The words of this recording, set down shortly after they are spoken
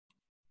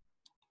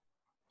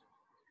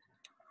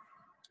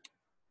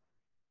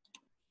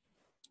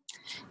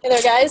Hey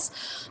there guys,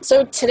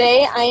 so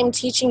today I am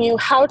teaching you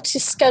how to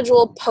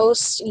schedule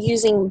posts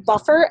using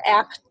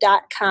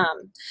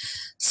bufferapp.com.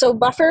 So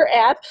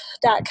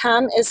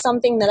bufferapp.com is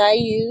something that I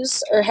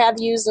use or have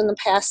used in the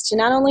past to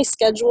not only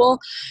schedule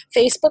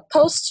Facebook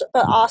posts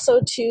but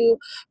also to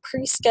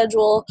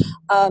pre-schedule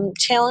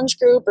challenge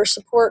group or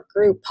support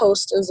group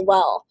posts as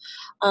well.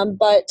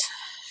 But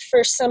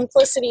for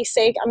simplicity's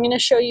sake, I'm going to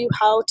show you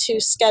how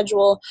to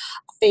schedule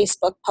a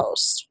Facebook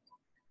post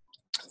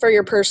for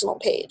your personal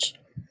page.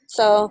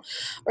 So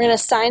we're going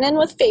to sign in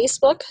with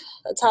Facebook.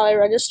 That's how I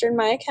registered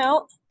my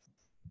account.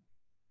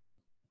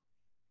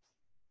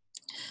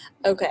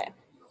 Okay.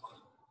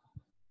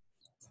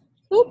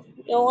 Oop,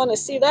 you don't want to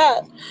see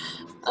that.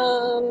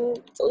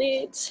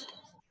 Delete.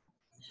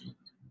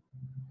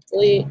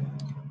 Delete.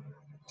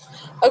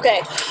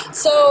 Okay,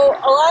 so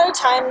a lot of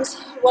times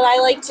what I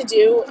like to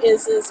do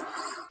is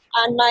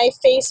on my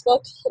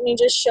Facebook, let me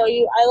just show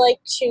you, I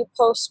like to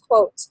post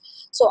quotes.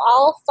 So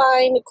I'll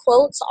find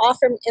quotes off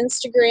from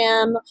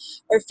Instagram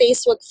or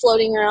Facebook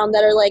floating around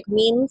that are like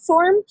meme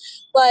form,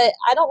 but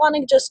I don't want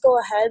to just go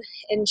ahead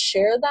and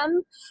share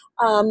them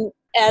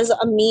as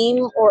a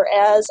meme or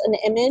as an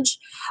image.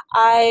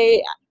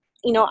 I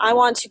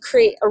want to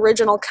create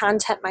original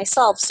content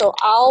myself, so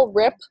I'll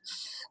rip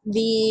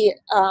the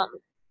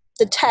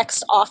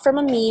text off from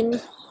a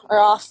meme or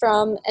off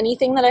from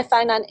anything that I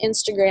find on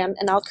Instagram,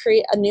 and I'll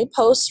create a new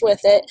post with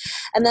it,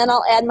 and then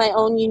I'll add my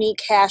own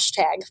unique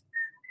hashtag.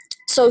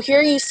 So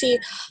here you see,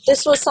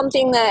 this was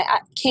something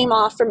that came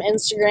off from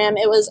Instagram.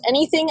 It was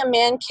anything a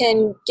man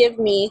can give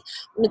me,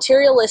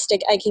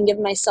 materialistic, I can give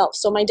myself.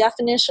 So my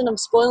definition of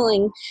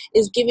spoiling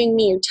is giving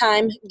me your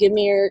time, give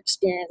me your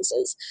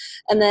experiences,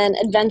 and then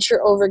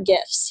adventure over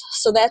gifts.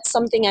 So that's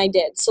something I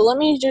did. So let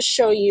me just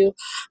show you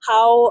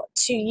how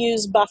to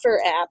use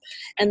Buffer app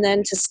and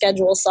then to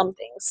schedule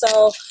something.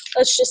 So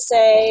let's just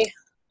say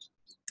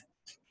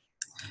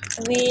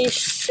we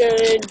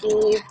should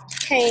be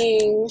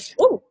paying,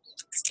 ooh,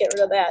 let's get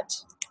rid of that.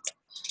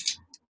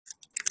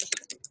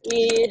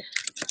 We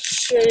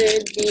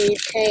should be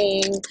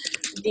paying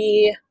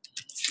the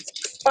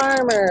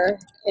farmer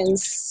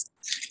instead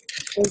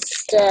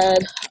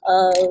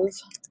of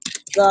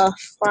the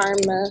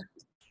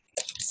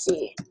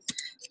pharmacy.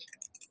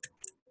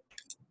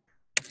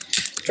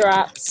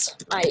 Drops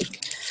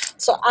mic.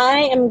 So I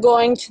am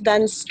going to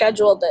then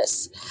schedule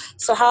this.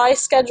 So how I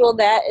schedule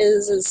that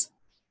is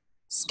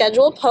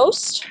schedule a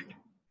post.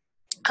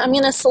 I'm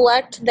going to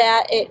select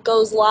that it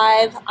goes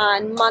live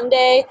on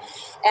Monday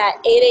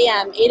at 8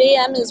 a.m. 8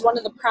 a.m. is one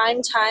of the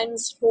prime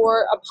times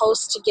for a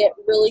post to get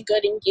really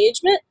good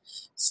engagement.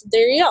 So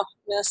there you go. I'm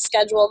going to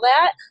schedule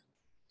that.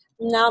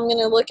 Now I'm going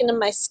to look into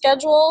my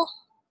schedule.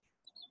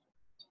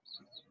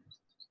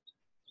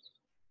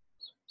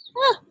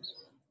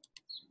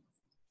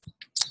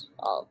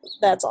 Oh,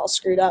 that's all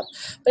screwed up.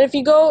 But if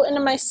you go into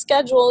my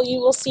schedule, you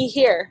will see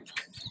here.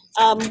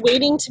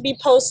 Waiting to be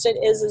posted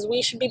is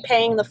we should be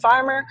paying the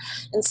farmer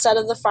instead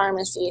of the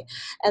pharmacy.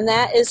 And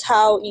that is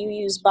how you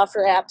use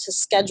Buffer app to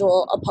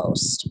schedule a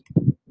post.